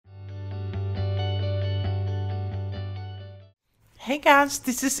Hey guys,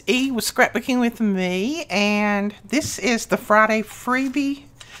 this is E with Scrapbooking with me, and this is the Friday freebie.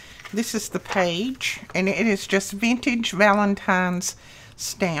 This is the page, and it is just vintage Valentine's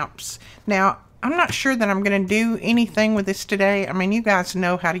stamps. Now, I'm not sure that I'm going to do anything with this today. I mean, you guys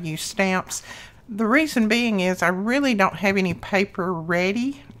know how to use stamps. The reason being is I really don't have any paper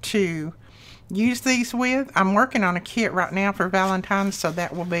ready to use these with. I'm working on a kit right now for Valentine's, so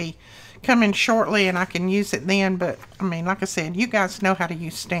that will be coming shortly and I can use it then. But I mean, like I said, you guys know how to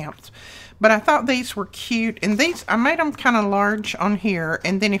use stamps. But I thought these were cute, and these I made them kind of large on here,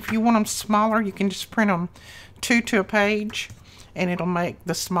 and then if you want them smaller, you can just print them 2 to a page and it'll make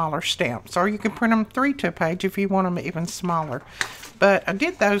the smaller stamps, or you can print them 3 to a page if you want them even smaller. But I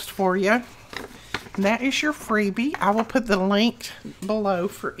did those for you. That is your freebie. I will put the link below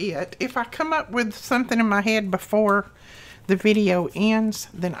for it. If I come up with something in my head before the video ends,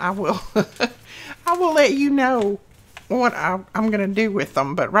 then I will I will let you know what I'm going to do with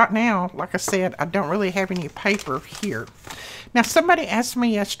them. But right now, like I said, I don't really have any paper here. Now, somebody asked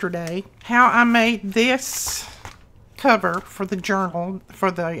me yesterday how I made this cover for the journal, for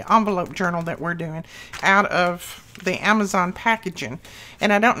the envelope journal that we're doing, out of the Amazon packaging.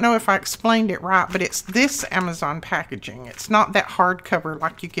 And I don't know if I explained it right, but it's this Amazon packaging. It's not that hardcover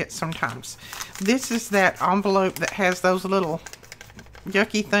like you get sometimes. This is that envelope that has those little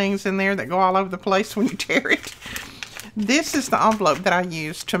yucky things in there that go all over the place when you tear it. This is the envelope that I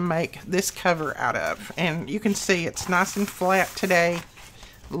used to make this cover out of. And you can see it's nice and flat today.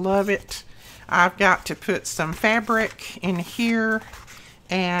 Love it. I've got to put some fabric in here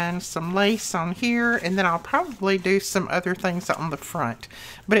and some lace on here, and then I'll probably do some other things on the front.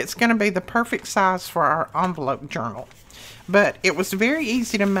 But it's going to be the perfect size for our envelope journal. But it was very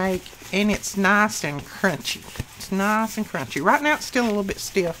easy to make, and it's nice and crunchy. It's nice and crunchy. Right now it's still a little bit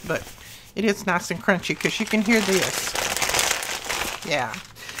stiff, but it is nice and crunchy because you can hear this. Yeah.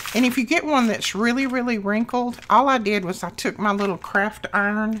 And if you get one that's really, really wrinkled, all I did was I took my little craft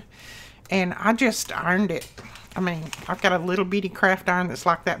iron and I just ironed it. I mean, I've got a little bitty craft iron that's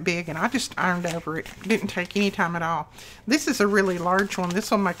like that big, and I just ironed over it. It didn't take any time at all. This is a really large one. This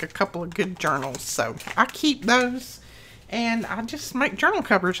will make a couple of good journals. So I keep those, and I just make journal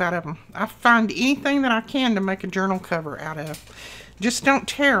covers out of them. I find anything that I can to make a journal cover out of. Just don't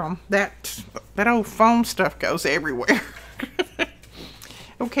tear them. That old foam stuff goes everywhere.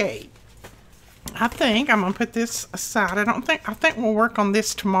 Okay. I think I'm going to put this aside. I think we'll work on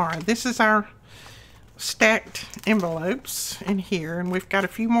this tomorrow. This is our stacked envelopes in here, and we've got a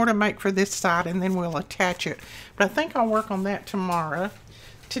few more to make for this side, and then we'll attach it. But I think I'll work on that tomorrow.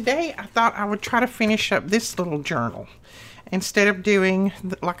 Today, I thought I would try to finish up this little journal instead of doing,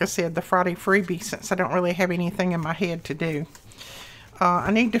 like I said, the Friday freebie, since I don't really have anything in my head to do.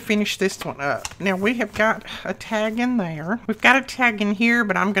 I need to finish this one up. Now, we have got a tag in there. We've got a tag in here,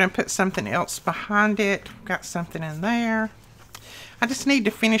 but I'm going to put something else behind it. We've got something in there. I just need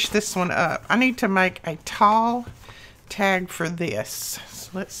to finish this one up. I need to make a tall tag for this. So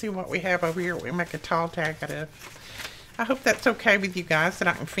let's see what we have over here. We make a tall tag out of. I hope that's okay with you guys, that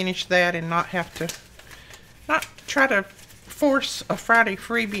I can finish that and not have to, not try to force a Friday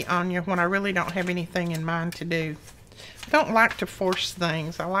freebie on you when I really don't have anything in mind to do. I don't like to force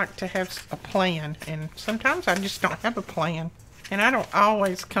things. I like to have a plan, and sometimes I just don't have a plan. And I don't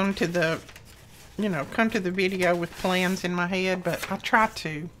always come to the, come to the video with plans in my head, but I try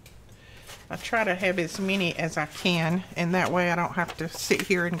to. I try to have as many as I can, and that way I don't have to sit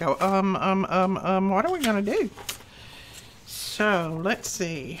here and go, what are we going to do? So, let's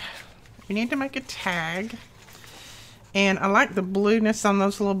see. We need to make a tag. And I like the blueness on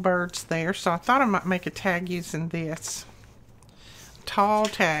those little birds there, so I thought I might make a tag using this. Tall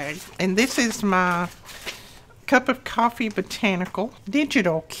tag. And this is my Cup of Coffee Botanical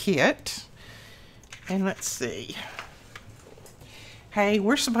digital kit. And let's see. Hey,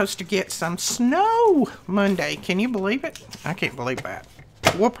 we're supposed to get some snow Monday. Can you believe it? I can't believe that.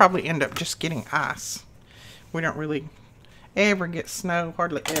 We'll probably end up just getting ice. We don't really ever get snow,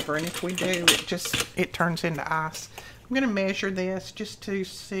 hardly ever. And if we do, it turns into ice. I'm going to measure this just to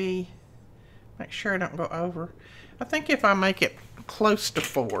see, make sure I don't go over. I think if I make it close to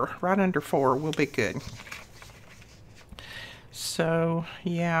 4, right under 4, we'll be good. So,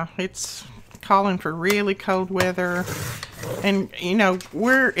 yeah, it's calling for really cold weather. And,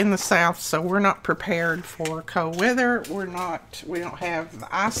 we're in the south, so we're not prepared for cold weather. We don't have the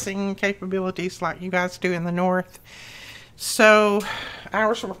icing capabilities like you guys do in the north. So,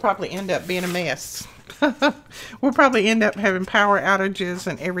 ours will probably end up being a mess. We'll probably end up having power outages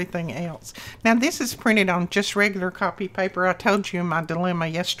and everything else. Now, this is printed on just regular copy paper. I told you my dilemma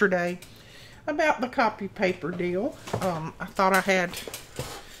yesterday. about the copy paper deal. I thought I had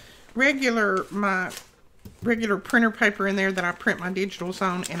my regular printer paper in there that I print my digitals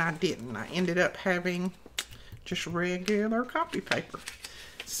on, and I didn't. I ended up having just regular copy paper.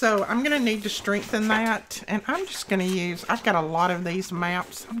 So I'm going to need to strengthen that, and I'm just going to use, I've got a lot of these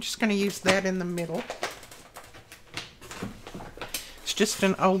maps. I'm just going to use that in the middle. It's just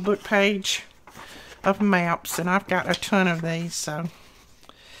an old book page of maps, and I've got a ton of these, so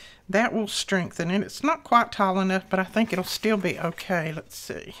that will strengthen it. It's not quite tall enough, but I think it'll still be okay. Let's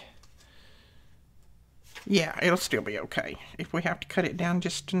see. Yeah, it'll still be okay if we have to cut it down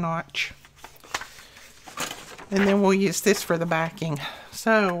just a notch. And then we'll use this for the backing.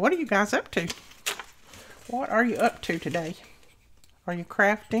 So, what are you guys up to? What are you up to today? Are you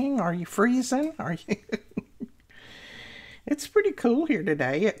crafting? Are you freezing? Are you... It's pretty cool here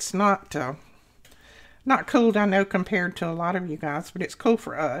today. It's not cold, I know, compared to a lot of you guys, but it's cool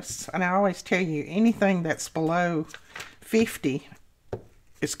for us. And I always tell you, anything that's below 50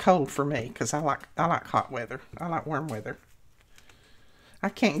 is cold for me, because I like hot weather. I like warm weather. I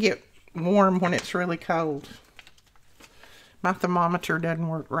can't get warm when it's really cold. My thermometer doesn't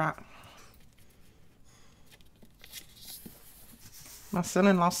work right. My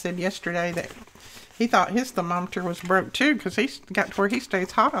son-in-law said yesterday that he thought his thermometer was broke too, because he's got to where he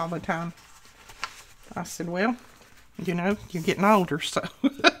stays hot all the time. I said, well, you know, you're getting older, so.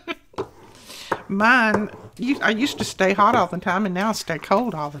 Mine, I used to stay hot all the time, and now I stay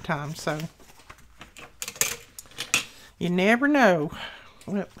cold all the time, so. You never know.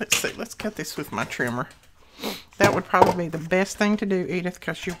 Well, let's see. Let's cut this with my trimmer. That would probably be the best thing to do, Edith,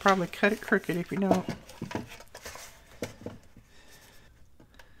 because you'll probably cut it crooked if you don't.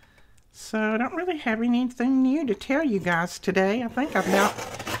 So I don't really have anything new to tell you guys today. I think I've about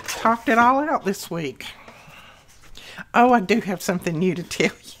talked it all out this week. Oh, I do have something new to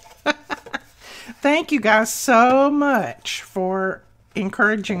tell you. Thank you guys so much for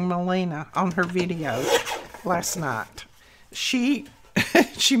encouraging Melina on her video last night. She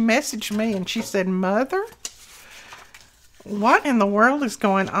messaged me and she said, Mother, what in the world is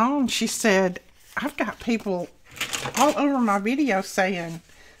going on? She said, I've got people all over my video saying,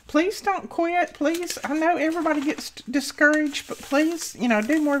 please don't quit. Please, I know everybody gets discouraged, but please, you know,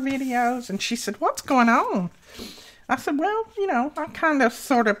 do more videos. And she said, what's going on? I said, well, you know, I kind of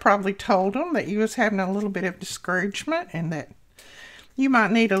sort of probably told them that you was having a little bit of discouragement and that you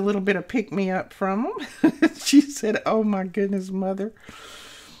might need a little bit of pick-me-up from them. She said, oh my goodness, Mother.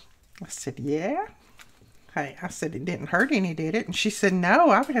 I said, yeah. Hey, I said, it didn't hurt any, did it? And she said, no,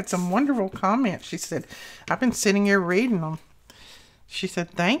 I've had some wonderful comments. She said, I've been sitting here reading them. She said,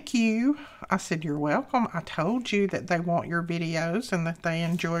 thank you. I said, you're welcome. I told you that they want your videos and that they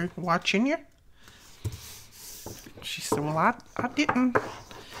enjoy watching you. She said, well, I didn't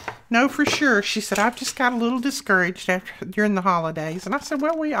know for sure. She said, I've just got a little discouraged during the holidays. And I said,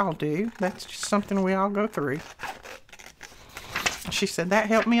 well, we all do. That's just something we all go through. She said, that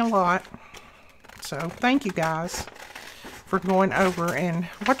helped me a lot. So thank you guys for going over and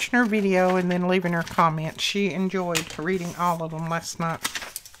watching her video and then leaving her comments. She enjoyed reading all of them last night.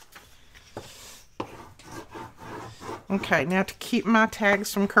 Okay, now to keep my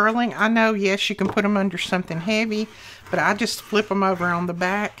tags from curling, I know, yes, you can put them under something heavy, but I just flip them over on the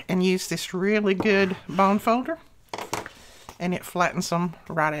back and use this really good bone folder, and it flattens them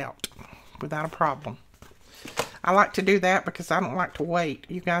right out without a problem. I like to do that because I don't like to wait.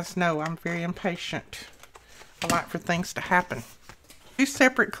 You guys know I'm very impatient. I like for things to happen. Two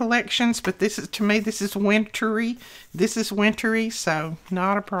separate collections, but this is, to me, this is wintry. This is wintry, so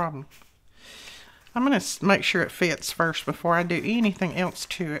not a problem. I'm going to make sure it fits first before I do anything else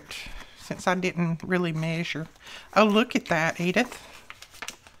to it, since I didn't really measure. Oh, look at that, Edith.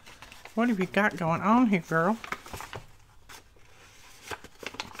 What have you got going on here, girl?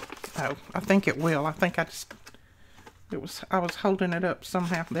 Oh, I think it will. I think I was holding it up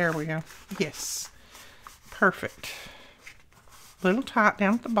somehow. There we go. Yes. Perfect. A little tight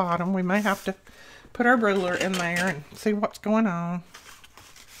down at the bottom. We may have to put our ruler in there and see what's going on.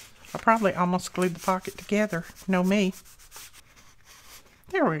 I probably almost glued the pocket together. Know me.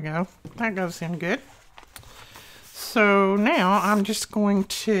 There we go. That goes in good. So now I'm just going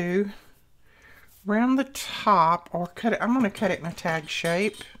to round the top, or cut it. I'm going to cut it in a tag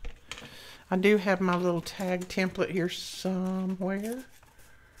shape. I do have my little tag template here somewhere.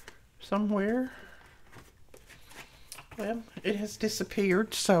 Well, it has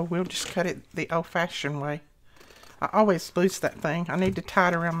disappeared, so we'll just cut it the old-fashioned way. I always lose that thing. I need to tie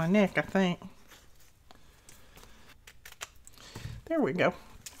it around my neck, I think. There we go.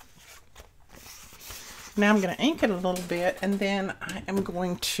 Now I'm going to ink it a little bit, and then I am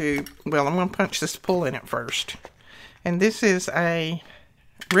going to, well, I'm going to punch this pull in it first. And this is a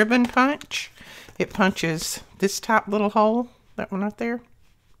ribbon punch. It punches this top little hole, that one right there.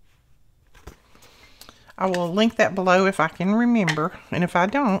 I will link that below if I can remember, and if I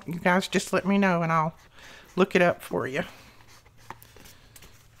don't, you guys just let me know and I'll look it up for you.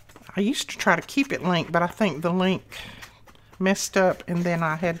 I used to try to keep it linked, but I think the link messed up and then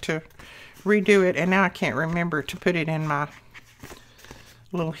I had to redo it, and now I can't remember to put it in my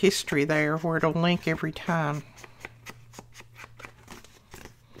little history there where it'll link every time.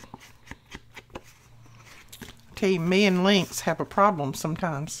 I tell you, me and links have a problem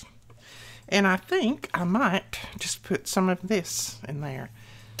sometimes. And I think I might just put some of this in there.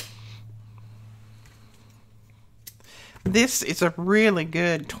 This is a really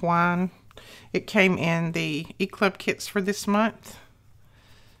good twine. It came in the E-Club kits for this month.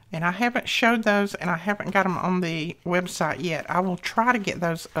 And I haven't showed those, and I haven't got them on the website yet. I will try to get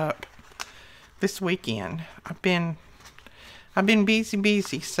those up this weekend. I've been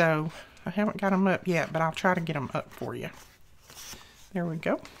busy, so I haven't got them up yet, but I'll try to get them up for you. There we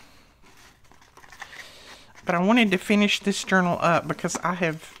go. But I wanted to finish this journal up because I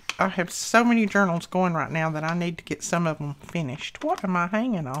have so many journals going right now that I need to get some of them finished. What am I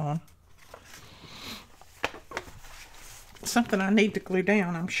hanging on? Something I need to glue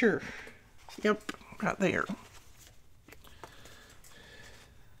down, I'm sure. Yep, right there.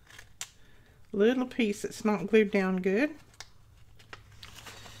 Little piece that's not glued down good.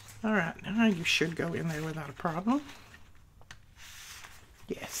 All right, now you should go in there without a problem.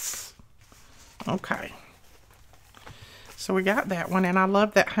 Yes. Okay. So we got that one, and I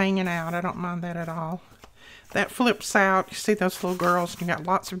love that hanging out. I don't mind that at all. That flips out. You see those little girls, and you got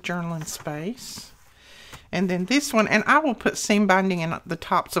lots of journaling space. And then this one, and I will put seam binding in the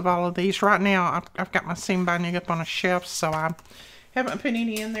tops of all of these. Right now, I've got my seam binding up on a shelf, so I haven't put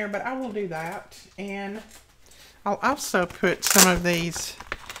any in there, but I will do that. And I'll also put some of these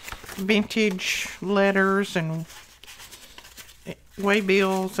vintage letters and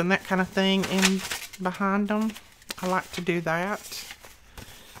waybills and that kind of thing in behind them. I like to do that.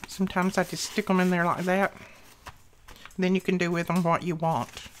 Sometimes I just stick them in there like that. Then you can do with them what you want.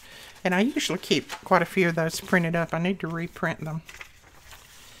 And I usually keep quite a few of those printed up. I need to reprint them.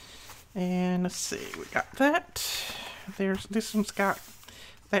 And let's see, we got that. This one's got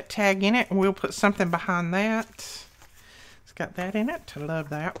that tag in it, and we'll put something behind that. It's got that in it. I love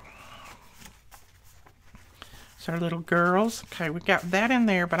that. It's our little girls. Okay, we got that in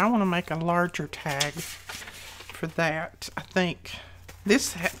there, but I want to make a larger tag for that. I think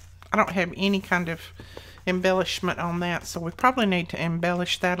this, I don't have any kind of embellishment on that, so we probably need to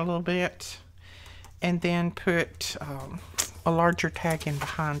embellish that a little bit and then put a larger tag in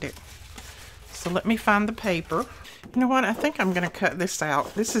behind it. So let me find the paper. You know what, I think I'm going to cut this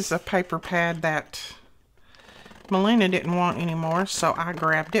out. This is a paper pad that Melina didn't want anymore, so I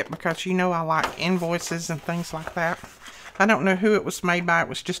grabbed it because you know I like invoices and things like that. I don't know who it was made by. It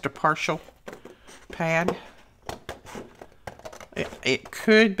was just a partial pad. It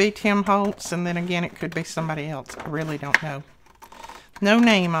could be Tim Holtz, and then again it could be somebody else. I really don't know. No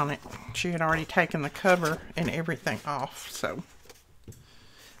name on it. She had already taken the cover and everything off, so.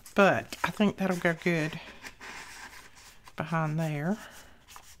 But I think that'll go good behind there.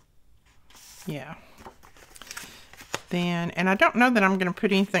 Yeah. Then, and I don't know that I'm going to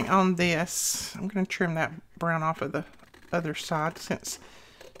put anything on this. I'm going to trim that brown off of the other side since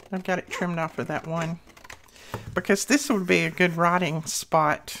I've got it trimmed off of that one. Because this would be a good writing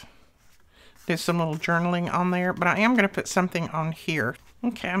spot. Do some little journaling on there. But I am going to put something on here.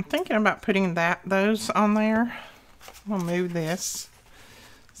 Okay, I'm thinking about putting those on there. I'm going to move this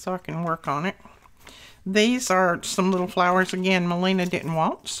so I can work on it. These are some little flowers. Again, Melina didn't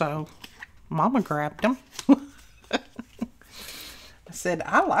want, so Mama grabbed them. I said,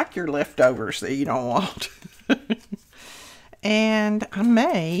 I like your leftovers that you don't want. And I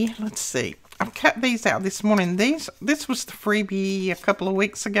may, let's see. I cut these out this morning. This was the freebie a couple of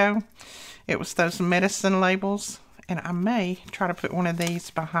weeks ago. It was those medicine labels. And I may try to put one of these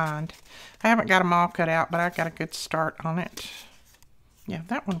behind. I haven't got them all cut out, but I got a good start on it. Yeah,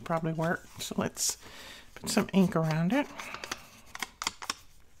 that one probably worked. So let's put some ink around it.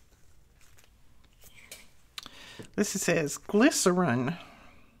 This says glycerin.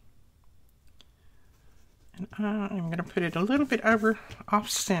 And I'm going to put it a little bit over off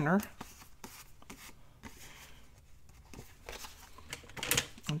center.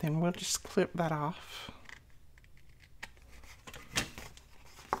 And then we'll just clip that off.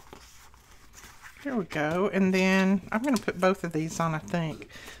 There we go. And then I'm going to put both of these on, I think.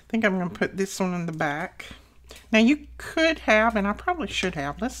 I think I'm going to put this one in the back. Now you could have, and I probably should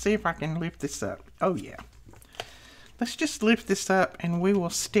have. Let's see if I can lift this up. Oh yeah. Let's just lift this up and we will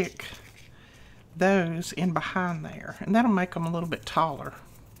stick those in behind there. And that'll make them a little bit taller.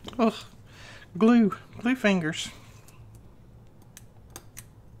 Ugh. Glue fingers.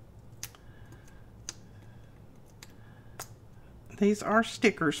 These are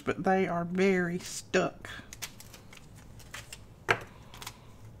stickers, but they are very stuck.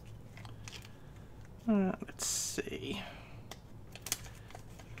 Let's see.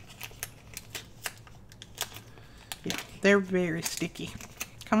 Yeah, they're very sticky.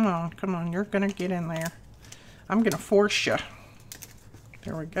 Come on, you're gonna get in there. I'm gonna force you.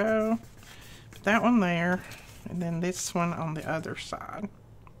 There we go. Put that one there, and then this one on the other side.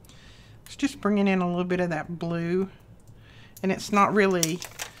 It's just bringing in a little bit of that blue. And it's not really,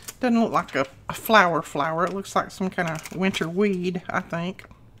 doesn't look like a flower. It looks like some kind of winter weed, I think.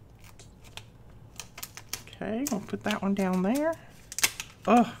 Okay, we'll put that one down there.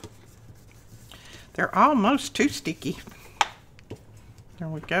 Oh, they're almost too sticky. There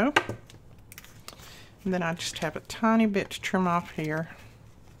we go. And then I just have a tiny bit to trim off here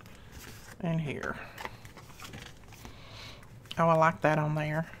and here. Oh, I like that on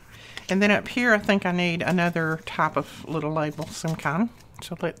there. And then up here, I think I need another type of little label, some kind.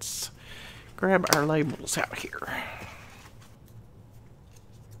 So let's grab our labels out here.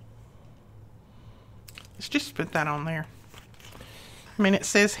 Let's just put that on there. I mean, it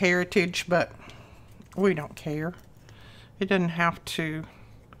says heritage, but we don't care. It doesn't have to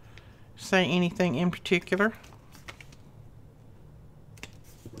say anything in particular.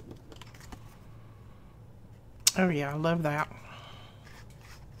 Oh yeah, I love that.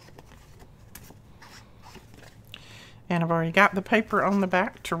 And I've already got the paper on the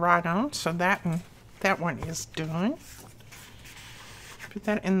back to write on, so that one is done. Put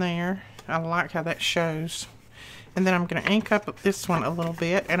that in there. I like how that shows. And then I'm going to ink up this one a little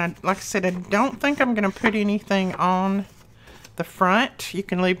bit. And like I said, I don't think I'm going to put anything on the front. You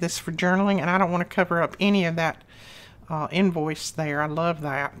can leave this for journaling, and I don't want to cover up any of that invoice there. I love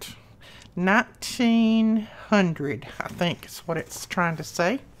that. 1900, I think is what it's trying to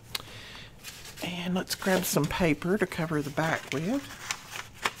say. And let's grab some paper to cover the back with.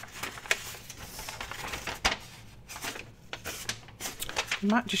 You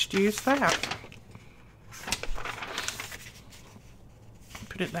might just use that.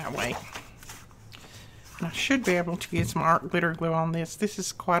 Put it that way. And I should be able to get some art glitter glue on this. This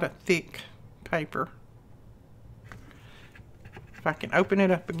is quite a thick paper. If I can open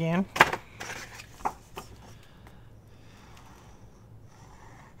it up again.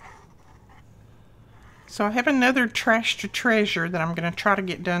 So I have another trash to treasure that I'm going to try to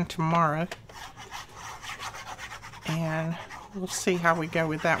get done tomorrow. And we'll see how we go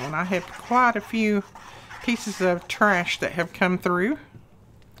with that one. I have quite a few pieces of trash that have come through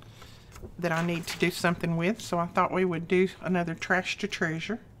that I need to do something with. So I thought we would do another trash to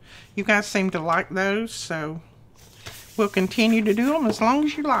treasure. You guys seem to like those, so we'll continue to do them as long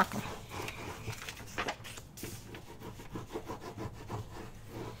as you like them.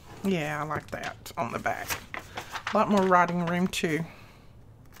 Yeah, I like that on the back. A lot more writing room too.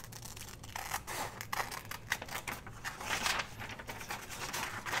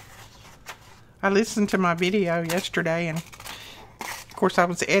 I listened to my video yesterday, and of course I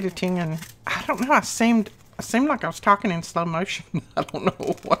was editing, and I don't know, I seemed like I was talking in slow motion. I don't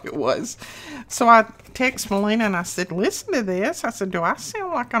know what it was. So I text Melina and I said, listen to this. I said, do I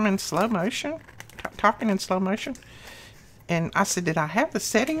sound like I'm in slow motion? Talking in slow motion? And I said, did I have the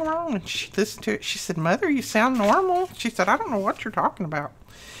setting wrong? And she listened to it. She said, Mother, you sound normal. She said, I don't know what you're talking about.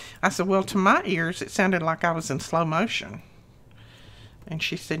 I said, well, to my ears, it sounded like I was in slow motion. And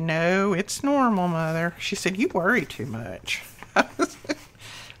she said, no, it's normal, Mother. She said, you worry too much.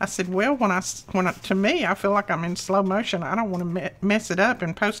 I said, well, to me, I feel like I'm in slow motion. I don't want to mess it up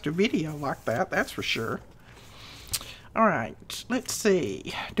and post a video like that. That's for sure. All right, let's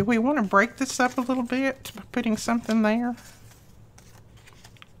see. Do we want to break this up a little bit by putting something there?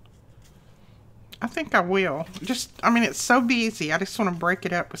 I think I will. I mean, it's so busy. I just want to break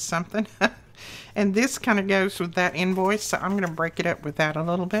it up with something. And this kind of goes with that invoice, so I'm going to break it up with that a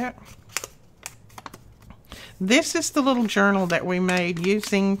little bit. This is the little journal that we made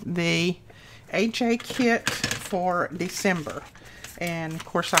using the AJ kit for December. And, of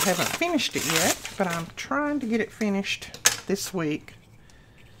course, I haven't finished it yet, but I'm trying to get it finished this week.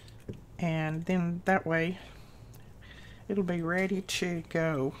 And then that way, it'll be ready to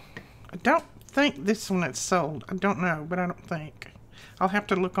go. I don't think this one is sold. I don't know, but I don't think. I'll have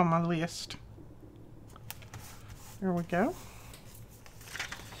to look on my list. There we go.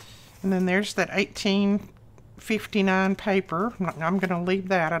 And then there's that 1859 paper. I'm going to leave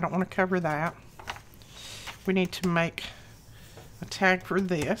that. I don't want to cover that. We need to make a tag for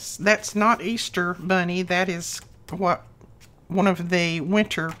this. That's not Easter Bunny. That is what one of the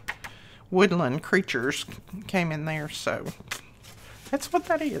winter woodland creatures came in there. So that's what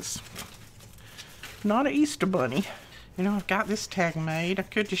that is. Not an Easter Bunny. You know, I've got this tag made. I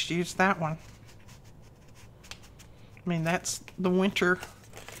could just use that one. I mean, that's the winter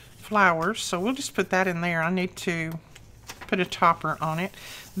flowers, so we'll just put that in there. I need to put a topper on it.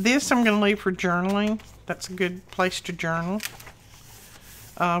 This I'm going to leave for journaling. That's a good place to journal.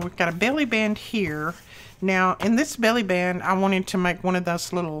 We've got a belly band here. Now, in this belly band, I wanted to make one of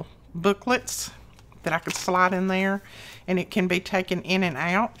those little booklets that I could slide in there, and it can be taken in and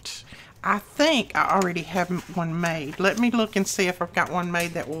out. I think I already have one made. Let me look and see if I've got one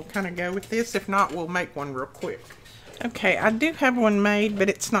made that will kind of go with this. If not, we'll make one real quick. Okay, I do have one made, but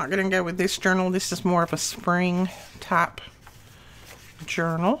it's not going to go with this journal. This is more of a spring type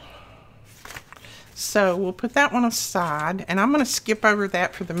journal. So we'll put that one aside, and I'm going to skip over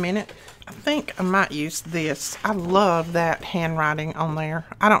that for the minute. I think I might use this. I love that handwriting on there.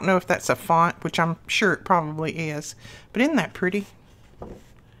 I don't know if that's a font, which I'm sure it probably is, but isn't that pretty?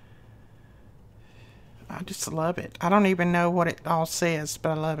 I just love it. I don't even know what it all says, but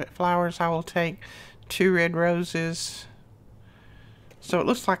I love it. Flowers I will take, 2 red roses. So it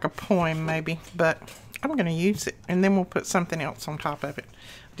looks like a poem maybe, but I'm going to use it, and then we'll put something else on top of it.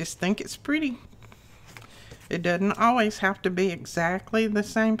 I just think it's pretty. It doesn't always have to be exactly the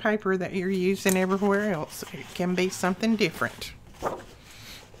same paper that you're using everywhere else. It can be something different. I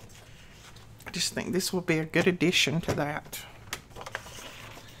just think this will be a good addition to that.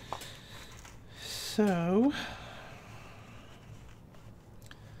 So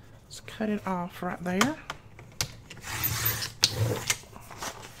let's cut it off right there.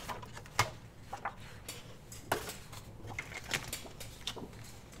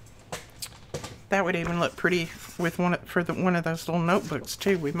 That would even look pretty with one of those little notebooks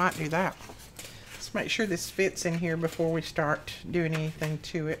too. We might do that. Let's make sure this fits in here before we start doing anything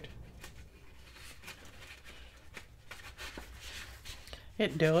to it.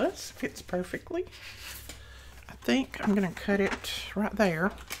 It does. Fits perfectly. I think I'm going to cut it right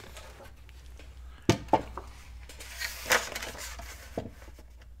there.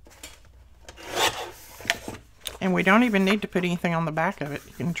 And we don't even need to put anything on the back of it.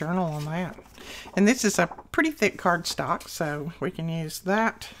 You can journal on that. And this is a pretty thick cardstock, so we can use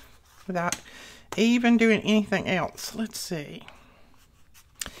that without even doing anything else. Let's see.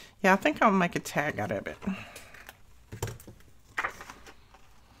 Yeah, I think I'll make a tag out of it.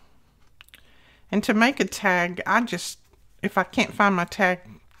 And to make a tag, if I can't find my tag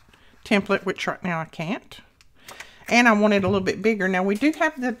template, which right now I can't, and I want it a little bit bigger. Now we do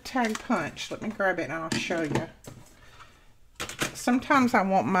have the tag punch. Let me grab it and I'll show you. Sometimes I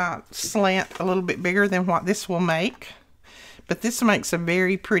want my slant a little bit bigger than what this will make, but this makes a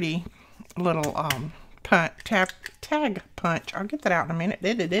very pretty little tag punch. I'll get that out in a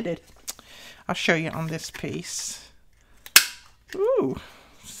minute. I'll show you on this piece. Ooh,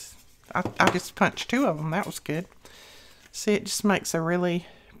 I just punched 2 of them. That was good. See, it just makes a really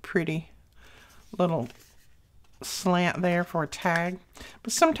pretty little slant there for a tag.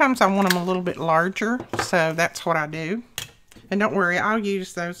 But sometimes I want them a little bit larger, so that's what I do. And don't worry, I'll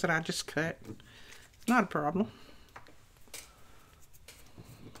use those that I just cut. Not a problem.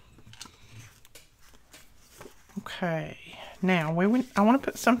 Okay, now I want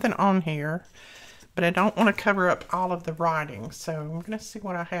to put something on here, but I don't want to cover up all of the writing, so I'm going to see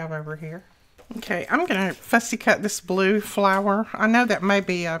what I have over here. Okay, I'm going to fussy cut this blue flower. I know that may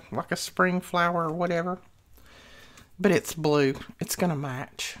be like a spring flower or whatever, but it's blue. It's going to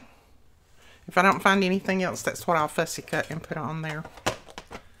match. If I don't find anything else, that's what I'll fussy cut and put on there.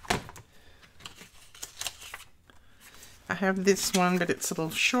 I have this one, but it's a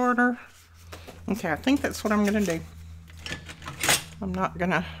little shorter. Okay, I think that's what I'm going to do. I'm not going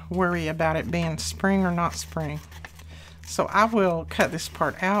to worry about it being spring or not spring. So I will cut this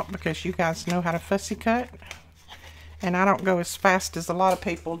part out because you guys know how to fussy cut. And I don't go as fast as a lot of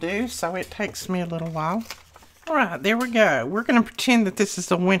people do, so it takes me a little while. Alright, there we go. We're going to pretend that this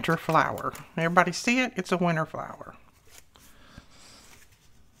is a winter flower. Everybody see it? It's a winter flower.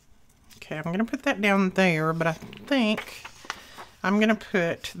 Okay, I'm going to put that down there, but I think I'm going to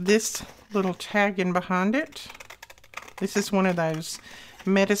put this little tag in behind it. This is one of those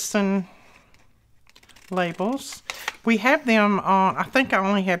medicine labels. We have them on, I think I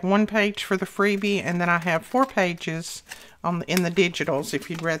only had one page for the freebie, and then I have 4 pages on in the digitals if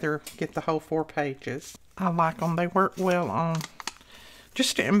you'd rather get the whole 4 pages. I like them. They work well on,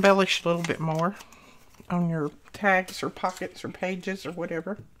 just to embellish a little bit more on your tags or pockets or pages or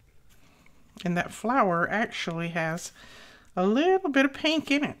whatever. And that flower actually has a little bit of pink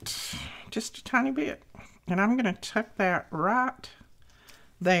in it, just a tiny bit. And I'm going to tuck that right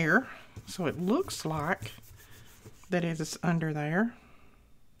there so it looks like that it is under there.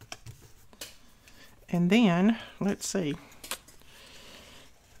 And then, let's see.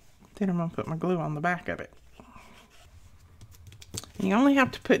 Then I'm going to put my glue on the back of it. You only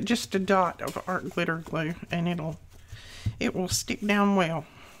have to put just a dot of art glitter glue and it will stick down well.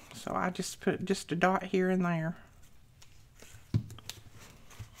 So I just put just a dot here and there.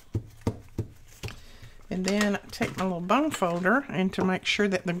 And then take my little bone folder, and to make sure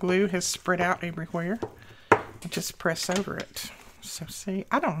that the glue has spread out everywhere, I just press over it. So see,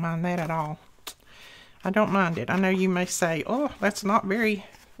 I don't mind that at all. I don't mind it. I know you may say, oh, that's not very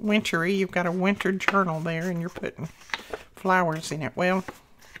wintry. You've got a winter journal there and you're putting flowers in it. Well,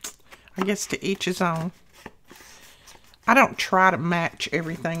 I guess to each his own. I don't try to match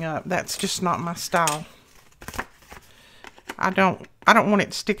everything up. That's just not my style. I don't want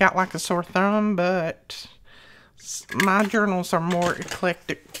it to stick out like a sore thumb, but my journals are more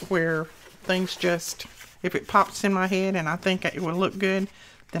eclectic, where things just, if it pops in my head and I think it will look good,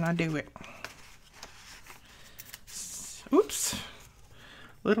 then I do it. Oops.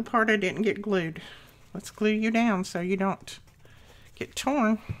 Little part I didn't get glued. Let's glue you down so you don't get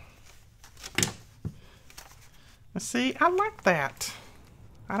torn. See, I like that.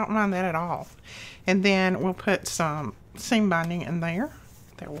 I don't mind that at all. And then we'll put some seam binding in there.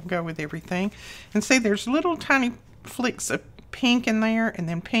 That will go with everything. And see, there's little tiny flicks of pink in there, and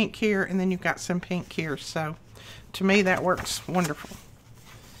then pink here, and then you've got some pink here. So, to me, that works wonderful.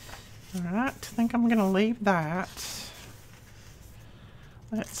 Alright, I think I'm going to leave that.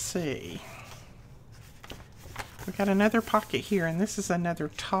 Let's see. We got another pocket here, and this is another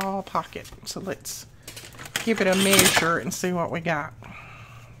tall pocket. So let's give it a measure and see what we got.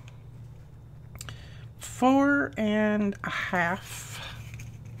 4 1/2,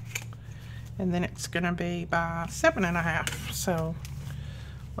 and then it's going to be by 7 1/2. So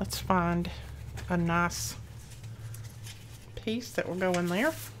let's find a nice piece that will go in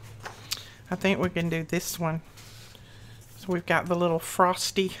there. I think we can do this one. So we've got the little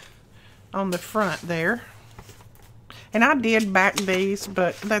frosty on the front there. And I did back these,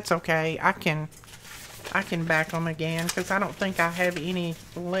 but that's okay. I can back them again because I don't think I have any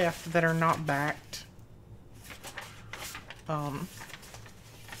left that are not backed.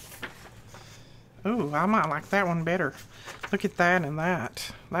 Ooh, I might like that one better. Look at that and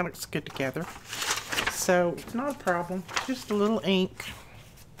that. That looks good together. So, it's not a problem. Just a little ink.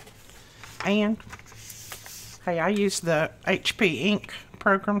 And, hey, I use the HP ink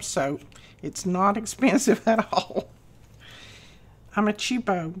program, so it's not expensive at all. I'm a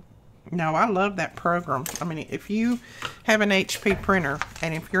cheapo. No, I love that program. I mean, if you have an HP printer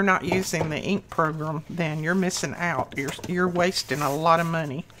and if you're not using the ink program, then you're missing out. You're wasting a lot of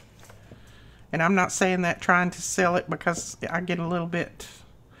money. And I'm not saying that trying to sell it, because I get a little bit.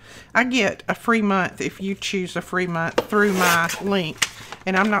 I get a free month if you choose a free month through my link.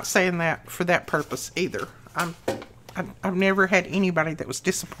 And I'm not saying that for that purpose either. I've never had anybody that was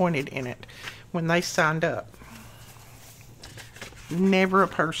disappointed in it when they signed up. Never a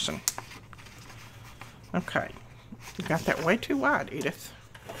person. Okay. You got that way too wide, Edith.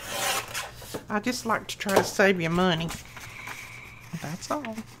 I just like to try to save you money. That's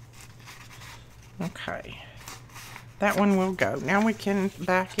all. Okay. That one will go. Now we can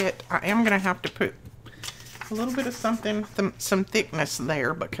back it. I am going to have to put a little bit of something, some thickness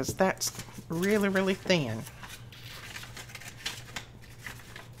there, because that's really, really thin.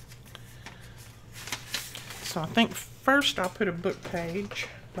 So I think first I'll put a book page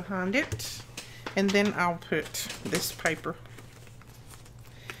behind it, and then I'll put this paper.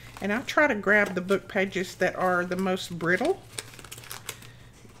 And I try to grab the book pages that are the most brittle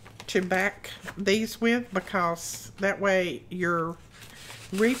to back these with, because that way you're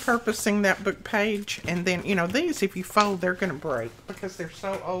repurposing that book page, and then, you know, these, if you fold, they're going to break because they're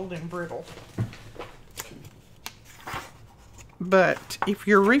so old and brittle. But if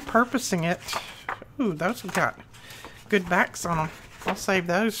you're repurposing it, ooh, those have got good backs on them. I'll save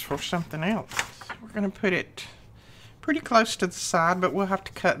those for something else. We're going to put it pretty close to the side, but we'll have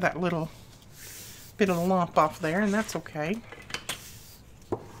to cut that little bit of the lump off there, and that's okay.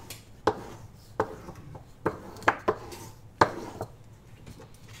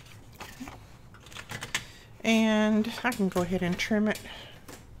 And I can go ahead and trim it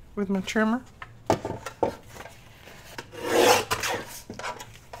with my trimmer.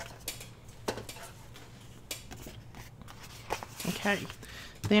 Okay,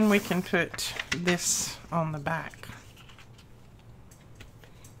 then we can put this on the back.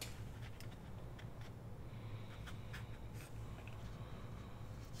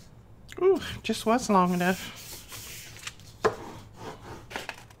 Ooh, just was long enough.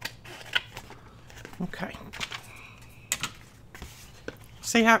 Okay.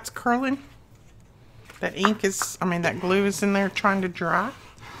 See how it's curling? That ink is, that glue is in there trying to dry.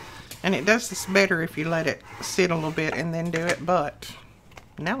 And it does this better if you let it sit a little bit and then do it, but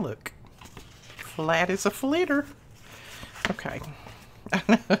now look, flat as a flitter. Okay.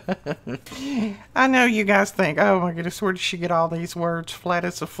 I know you guys think, oh my goodness, where did she get all these words? Flat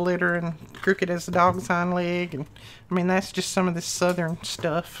as a flitter and crooked as a dog's hind leg. And that's just some of this southern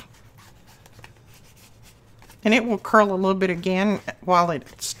stuff. And it will curl a little bit again while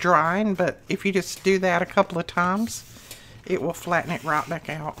it's drying, but if you just do that a couple of times, it will flatten it right back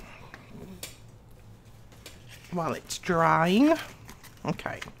out while it's drying.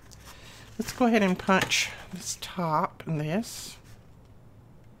 Okay, let's go ahead and punch this top and this.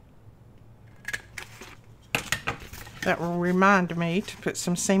 That will remind me to put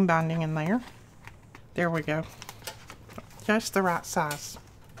some seam binding in there. There we go. Just the right size.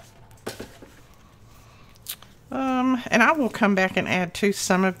 And I will come back and add to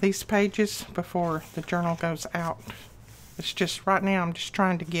some of these pages before the journal goes out. It's just right now I'm just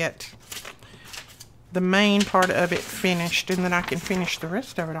trying to get the main part of it finished, and then I can finish the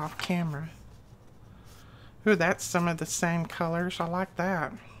rest of it off camera. Ooh, that's some of the same colors. I like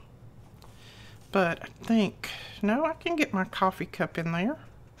that. But I think, no, I can get my coffee cup in there.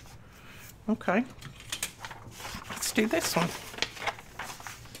 Okay. Let's do this one.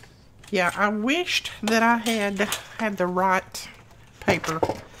 Yeah, I wished that I had the right paper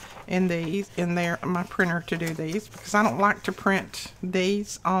in my printer to do these, because I don't like to print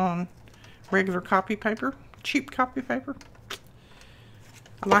these on regular copy paper, cheap copy paper.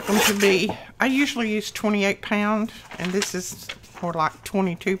 I like them to be, I usually use 28 pound, and this is more like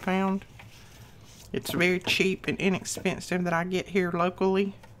 22 pound. It's very cheap and inexpensive that I get here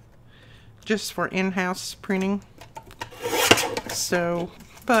locally, just for in-house printing. So,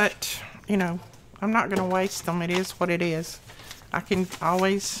 but, you know, I'm not going to waste them. It is what it is. I can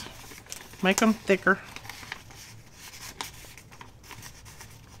always make them thicker.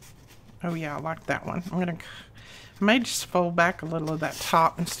 Oh yeah, I like that one. I may just fold back a little of that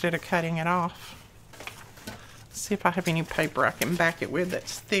top instead of cutting it off. See if I have any paper I can back it with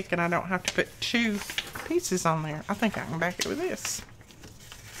that's thick and I don't have to put two pieces on there. I think I can back it with this.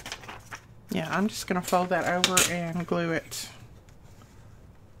 Yeah, I'm just going to fold that over and glue it.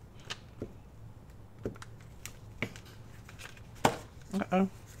 Uh-oh.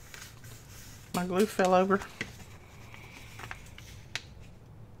 My glue fell over.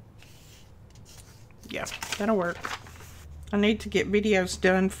 Yeah, that'll work. I need to get videos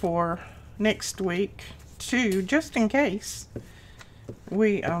done for next week too, just in case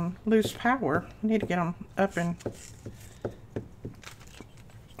we lose power. I need to get them up and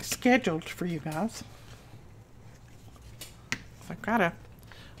scheduled for you guys. I've got a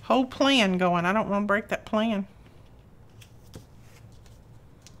whole plan going. I don't want to break that plan.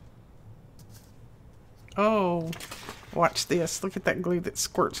 Oh, watch this. Look at that glue that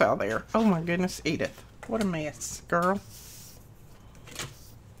squirts out there. Oh my goodness, Edith. What a mess, girl.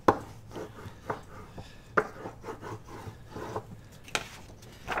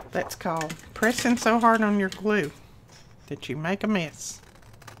 That's called pressing so hard on your glue that you make a mess.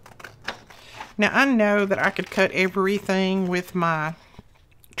 Now, I know that I could cut everything with my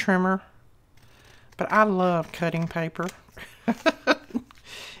trimmer, but I love cutting paper.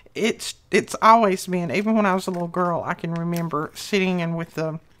 It's always been, even when I was a little girl, I can remember sitting in with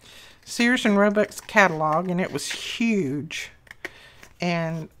the Sears and Roebuck's catalog, and it was huge.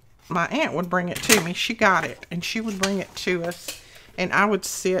 And my aunt would bring it to me. She got it, and she would bring it to us. And I would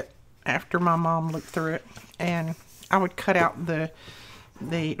sit after my mom looked through it, and I would cut out the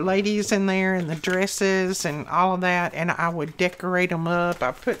ladies in there and the dresses and all of that, and I would decorate them up.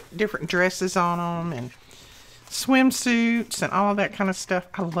 I put different dresses on them and swimsuits and all of that kind of stuff.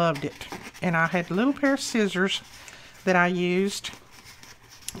 I loved it. And I had a little pair of scissors that I used,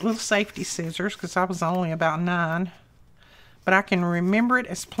 little safety scissors, because I was only about 9. But I can remember it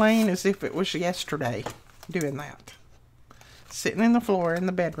as plain as if it was yesterday, doing that. Sitting in the floor in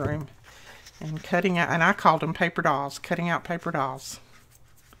the bedroom and cutting out, and I called them paper dolls, cutting out paper dolls.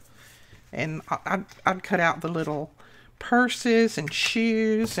 And I'd cut out the little purses and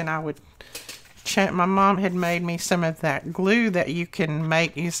shoes, and I would my mom had made me some of that glue that you can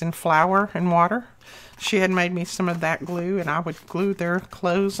make using flour and water. She had made me some of that glue, and I would glue their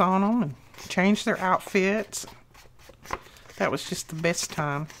clothes on them and change their outfits. That was just the best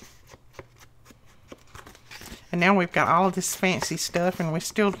time. And now we've got all of this fancy stuff, and we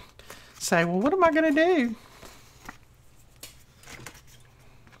still say, well, what am I going to do?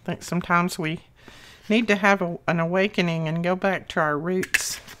 I think sometimes we need to have an awakening and go back to our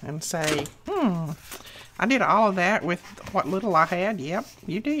roots and say, I did all of that with what little I had. Yep,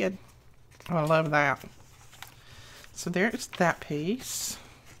 you did. Oh, I love that. So there's that piece.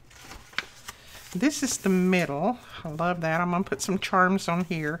 This is the middle. I love that. I'm going to put some charms on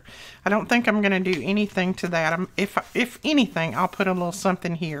here. I don't think I'm going to do anything to that. If anything, I'll put a little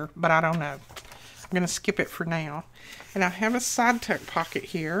something here, but I don't know. I'm going to skip it for now. And I have a side tuck pocket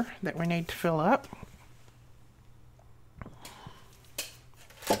here that we need to fill up.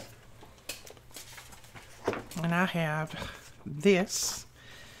 And I have this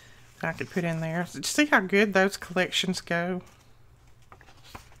that I could put in there. See how good those collections go?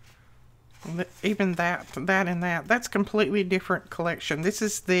 Even that and that. That's completely different collection. This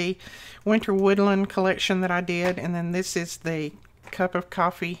is the Winter Woodland collection that I did. And then this is the Cup of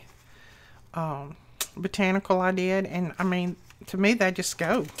Coffee Botanical I did. And I mean, to me, they just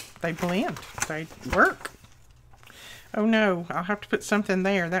go. They blend. They work. Oh no, I'll have to put something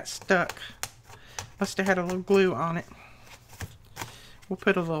there. That's stuck. Must have had a little glue on it. We'll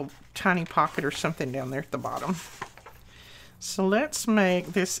put a little tiny pocket or something down there at the bottom. So let's make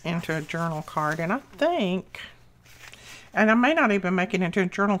this into a journal card. And I think, and I may not even make it into a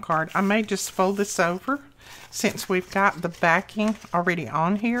journal card. I may just fold this over since we've got the backing already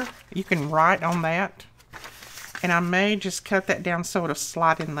on here. You can write on that. And I may just cut that down so it'll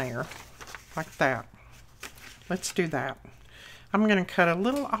slide in there like that. Let's do that. I'm going to cut a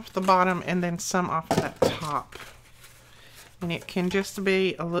little off the bottom and then some off of that top. And it can just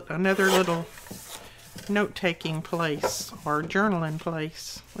be another little note-taking place or journaling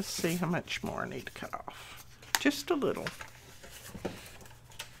place. Let's see how much more I need to cut off. Just a little.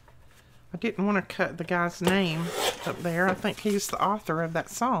 I didn't want to cut the guy's name up there. I think he's the author of that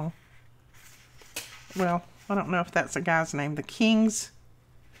song. Well, I don't know if that's a guy's name. The Kings.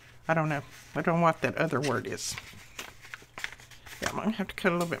 I don't know. I don't know what that other word is. Yeah, I'm going to have to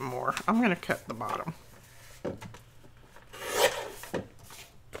cut a little bit more. I'm going to cut the bottom.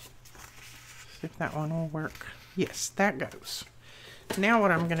 See if that one will work. Yes, that goes. Now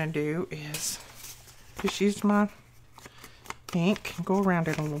what I'm going to do is just use my ink and go around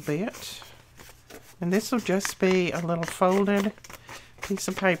it a little bit. And this will just be a little folded piece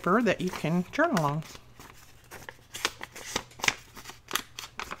of paper that you can journal on.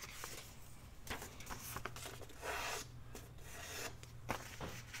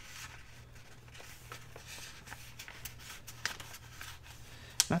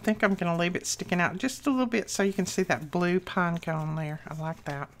 I think I'm going to leave it sticking out just a little bit so you can see that blue pine cone there. I like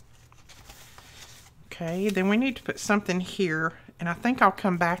that. Okay, then we need to put something here, and I think I'll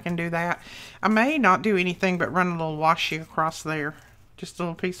come back and do that. I may not do anything but run a little washi across there. Just a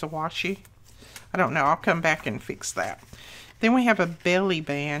little piece of washi. I don't know. I'll come back and fix that. Then we have a belly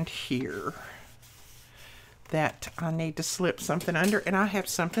band here that I need to slip something under, and I have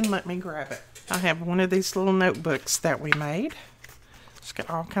something. Let me grab it. I have one of these little notebooks that we made. It's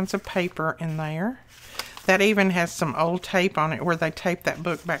got all kinds of paper in there. That even has some old tape on it where they taped that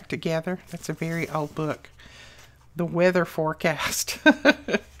book back together. That's a very old book. The weather forecast.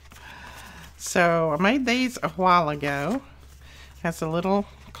 So I made these a while ago. Has a little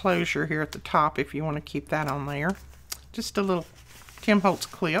closure here at the top if you want to keep that on there. Just a little Tim Holtz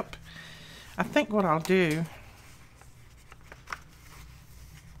clip. I think what I'll do,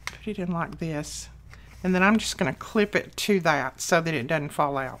 put it in like this. And then I'm just going to clip it to that so that it doesn't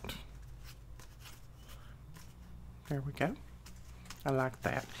fall out. There we go. I like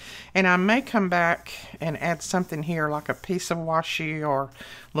that. And I may come back and add something here like a piece of washi or a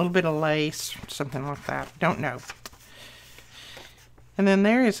little bit of lace, something like that. Don't know. And then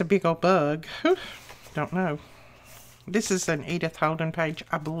there is a big old bug. Whew, don't know. This is an Edith Holden page,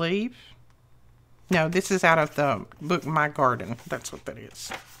 I believe. No, this is out of the book My Garden. That's what that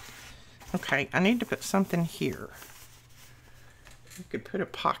is. Okay, I need to put something here. You could put a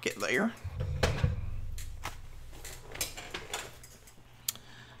pocket there.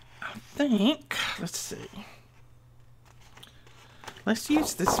 I think, let's see. Let's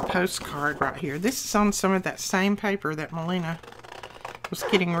use this postcard right here. This is on some of that same paper that Melina was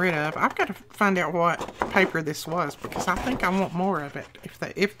getting rid of. I've got to find out what paper this was because I think I want more of it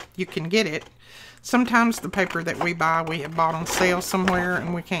if you can get it. Sometimes the paper that we buy we have bought on sale somewhere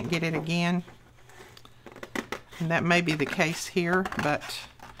and we can't get it again. And that may be the case here, but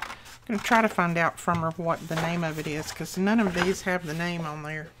I'm going to try to find out from her what the name of it is, because none of these have the name on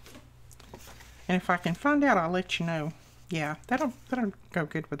there. And if I can find out, I'll let you know. Yeah, that'll go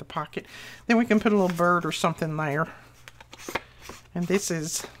good with the pocket. Then we can put a little bird or something there. And this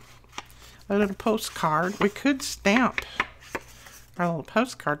is a little postcard. We could stamp our little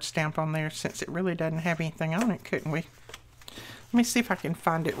postcard stamp on there since it really doesn't have anything on it, couldn't we? Let me see if I can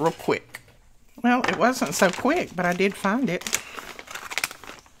find it real quick. Well, it wasn't so quick, but I did find it.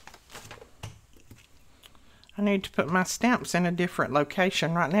 I need to put my stamps in a different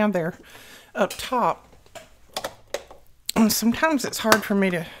location. Right now they're up top. And sometimes it's hard for me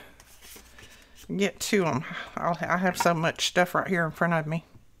to get to them. I have so much stuff right here in front of me.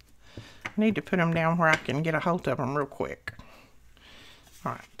 I need to put them down where I can get a hold of them real quick.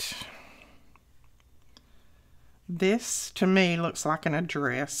 All right. This, to me, looks like an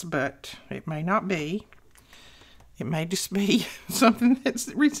address, but it may not be. It may just be something that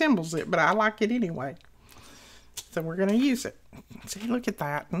resembles it, but I like it anyway. So we're going to use it. See, look at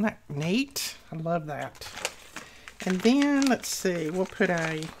that. Isn't that neat? I love that. And then, let's see, we'll put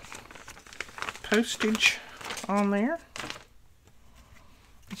a postage on there.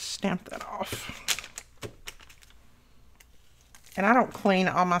 Stamp that off. And I don't clean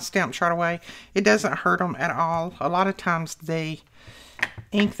all my stamps right away. It doesn't hurt them at all. A lot of times the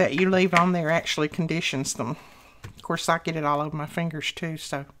ink that you leave on there actually conditions them. Of course, I get it all over my fingers too,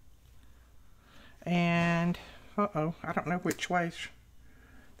 so. And, uh-oh, I don't know which way's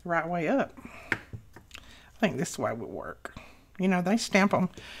the right way up. I think this way would work. You know, they stamp them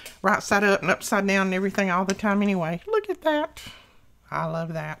right side up and upside down and everything all the time anyway. Look at that. I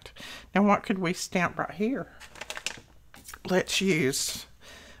love that. Now, what could we stamp right here? Let's use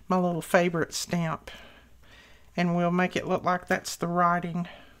my little favorite stamp. And we'll make it look like that's the writing.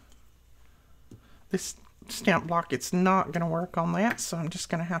 This stamp block, it's not going to work on that, so I'm just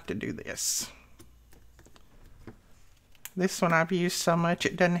going to have to do this. This one I've used so much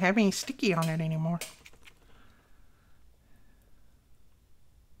it doesn't have any sticky on it anymore.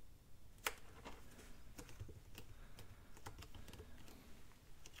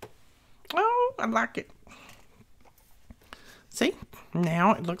 Oh, I like it. See,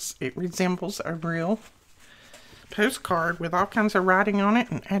 now it resembles a real postcard with all kinds of writing on it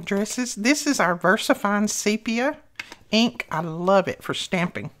and addresses. This is our VersaFine Sepia ink. I love it for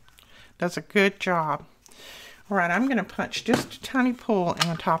stamping. Does a good job. All right, I'm going to punch just a tiny pull in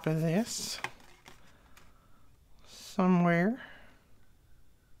the top of this somewhere.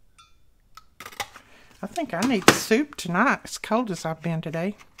 I think I need soup tonight, as cold as I've been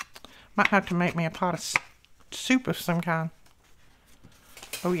today. Might have to make me a pot of soup of some kind.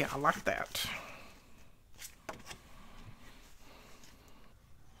 Oh yeah, I like that.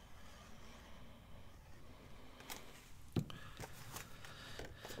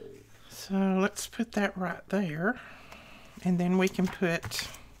 So let's put that right there. And then we can put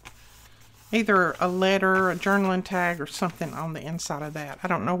either a letter, a journaling tag, or something on the inside of that. I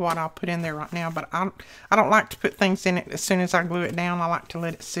don't know what I'll put in there right now, but I don't like to put things in it as soon as I glue it down. I like to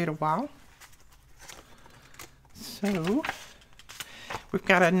let it sit a while. So we've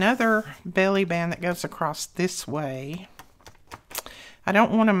got another belly band that goes across this way. I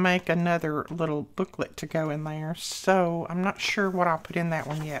don't want to make another little booklet to go in there, so I'm not sure what I'll put in that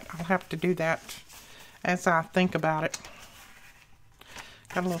one yet. I'll have to do that as I think about it.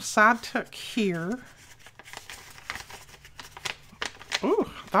 Got a little side tuck here. Ooh,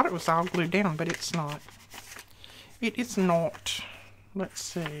 I thought it was all glued down, but it's not. It is not. Let's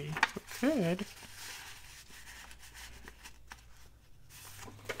see. Good.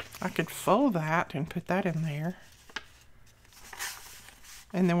 I could fold that and put that in there.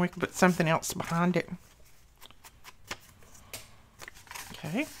 And then we can put something else behind it.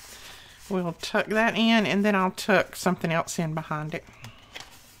 Okay. We'll tuck that in, and then I'll tuck something else in behind it.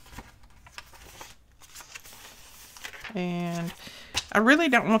 And I really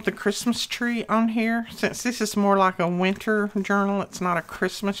don't want the Christmas tree on here. Since this is more like a winter journal, it's not a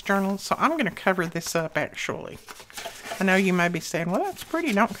Christmas journal. So I'm going to cover this up, actually. I know you may be saying, well, that's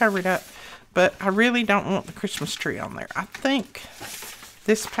pretty. Don't cover it up. But I really don't want the Christmas tree on there. I think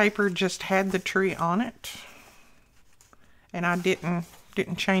this paper just had the tree on it. And I didn't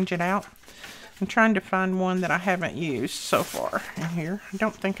change it out. I'm trying to find one that I haven't used so far in here. I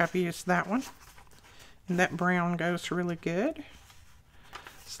don't think I've used that one. And that brown goes really good.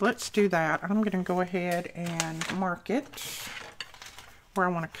 So let's do that. I'm going to go ahead and mark it where I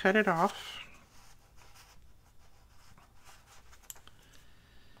want to cut it off.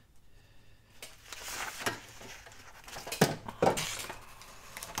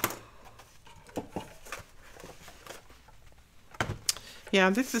 Yeah,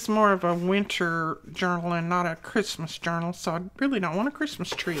 this is more of a winter journal and not a Christmas journal, so I really don't want a Christmas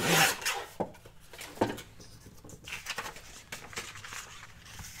tree in it.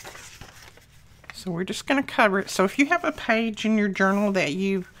 So we're just going to cover it. So if you have a page in your journal that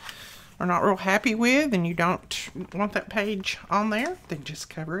you are not real happy with and you don't want that page on there, then just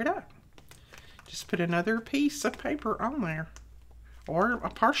cover it up. Just put another piece of paper on there, or a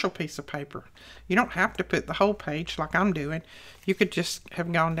partial piece of paper. You don't have to put the whole page like I'm doing. You could just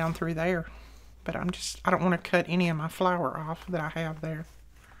have gone down through there. But I don't want to cut any of my flower off that I have there.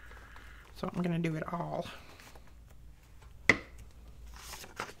 So I'm going to do it all.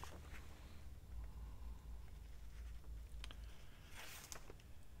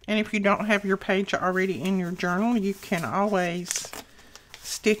 And if you don't have your page already in your journal, you can always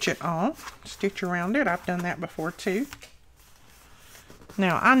stitch it on, stitch around it. I've done that before too.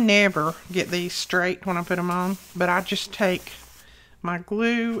 Now, I never get these straight when I put them on, but I just take my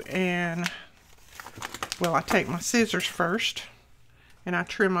glue and, well, I take my scissors first and I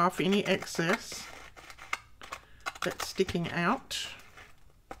trim off any excess that's sticking out.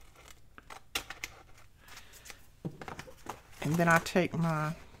 And then I take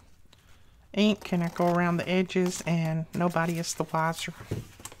my ink and I go around the edges, and nobody is the wiser.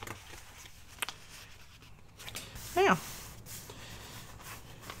 Now,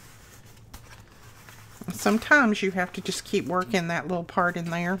 sometimes you have to just keep working that little part in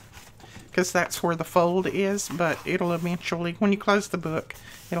there because that's where the fold is, but it'll eventually, when you close the book,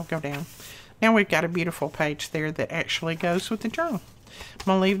 it'll go down. Now we've got a beautiful page there that actually goes with the journal. I'm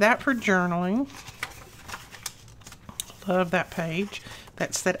going to leave that for journaling. Love that page.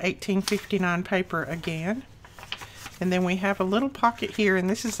 That's that 1859 paper again. And then we have a little pocket here, and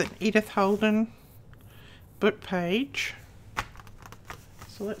this is an Edith Holden book page.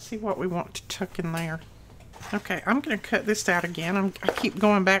 So let's see what we want to tuck in there. Okay, I'm going to cut this out again. I keep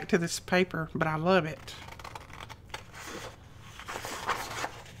going back to this paper, but I love it.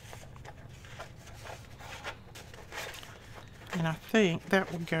 And I think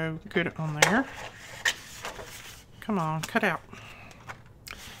that will go good on there. Come on, cut out.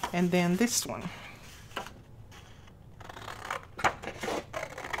 And then this one.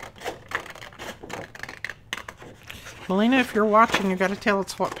 Melina, if you're watching, you got to tell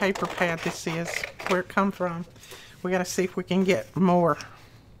us what paper pad this is, where it come from. We got to see if we can get more.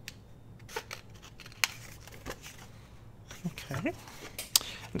 Okay.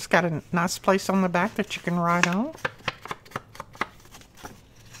 It's got a nice place on the back that you can write on.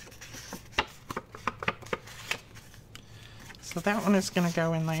 So that one is going to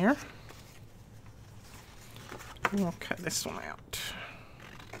go in there. And we'll cut this one out.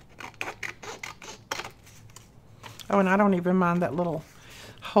 Oh, and I don't even mind that little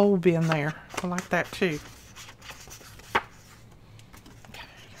hole being there. I like that too. Okay.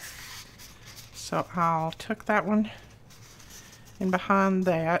 So I'll tuck that one in behind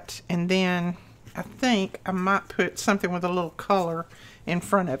that, and then I think I might put something with a little color in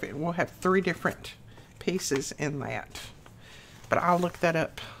front of it. We'll have 3 different pieces in that. But I'll look that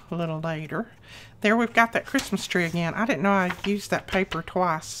up a little later. There we've got that Christmas tree again. I didn't know I used that paper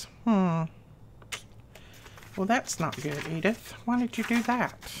twice. Well, that's not good, Edith. Why did you do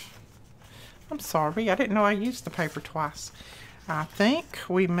that? I'm sorry. I didn't know I used the paper twice. I think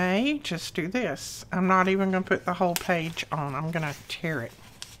we may just do this. I'm not even going to put the whole page on. I'm going to tear it.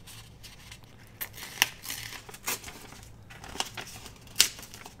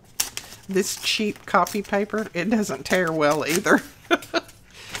 This cheap copy paper, it doesn't tear well either.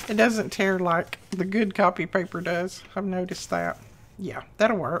 It doesn't tear like the good copy paper does. I've noticed that. Yeah,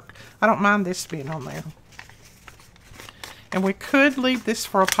 that'll work. I don't mind this being on there. And we could leave this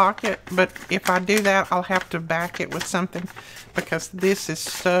for a pocket, but if I do that, I'll have to back it with something because this is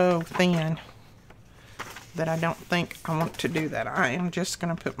so thin that I don't think I want to do that. I am just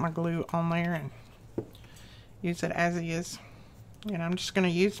going to put my glue on there and use it as is. And I'm just going to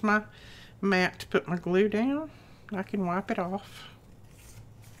use my mat to put my glue down. I can wipe it off.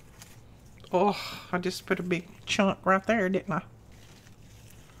 Oh, I just put a big chunk right there, didn't I?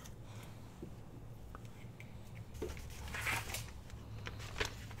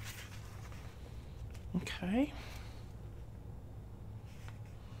 Okay.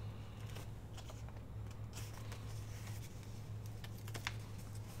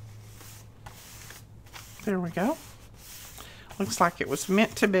 There we go. Looks like it was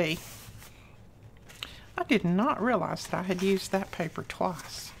meant to be. I did not realize that I had used that paper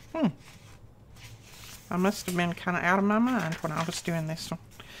twice. I must have been kind of out of my mind when I was doing this one.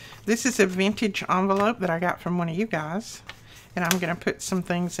 This is a vintage envelope that I got from one of you guys, and I'm going to put some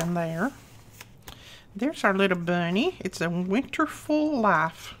things in there. There's our little bunny. It's a winterful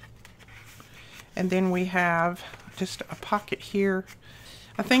life. And then we have just a pocket here.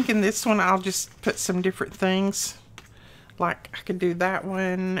 I think in this one I'll just put some different things. Like I could do that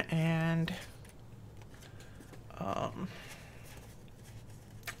one and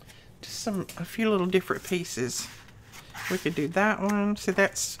just a few little different pieces. We could do that one. So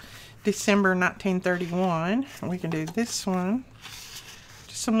that's December 1931. We can do this one.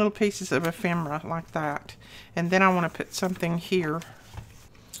 Just some little pieces of ephemera like that. And then I want to put something here.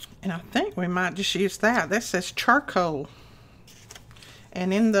 And I think we might just use that. That says charcoal.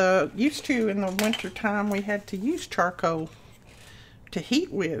 And in the winter time we had to use charcoal to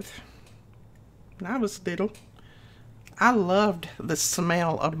heat with. When I was little, I loved the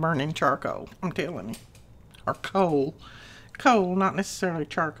smell of burning charcoal, I'm telling you. Or coal. Coal, not necessarily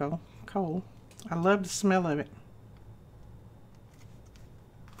charcoal. Coal. I love the smell of it.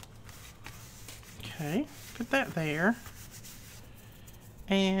 Okay, put that there.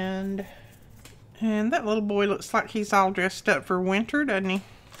 And that little boy looks like he's all dressed up for winter, doesn't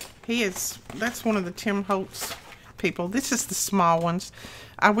he? That's one of the Tim Holtz people. This is the small ones.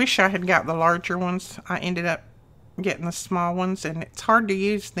 I wish I had got the larger ones. I ended up getting the small ones, and it's hard to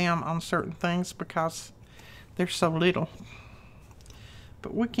use them on certain things because they're so little.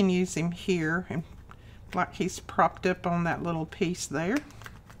 But we can use him here, and like he's propped up on that little piece there.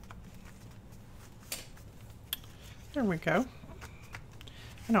 There we go.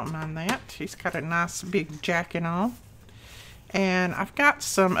 I don't mind that. He's got a nice big jacket on. And I've got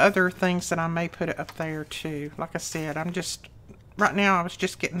some other things that I may put up there too. Like I said, right now I was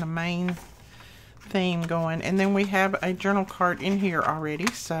just getting the main theme going. And then we have a journal card in here already.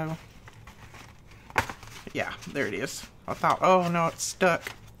 So, yeah, there it is. I thought, oh no, it's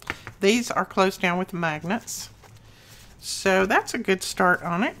stuck. These are closed down with magnets. So that's a good start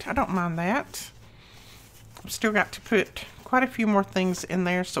on it. I don't mind that. I've still got to put quite a few more things in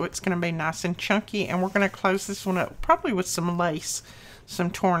there, so it's going to be nice and chunky. And we're going to close this one up probably with some lace, some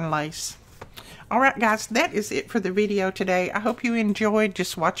torn lace. Alright guys, that is it for the video today. I hope you enjoyed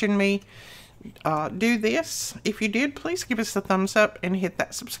just watching me do this. If you did, please give us a thumbs up and hit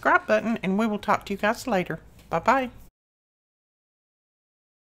that subscribe button, and we will talk to you guys later. Bye bye.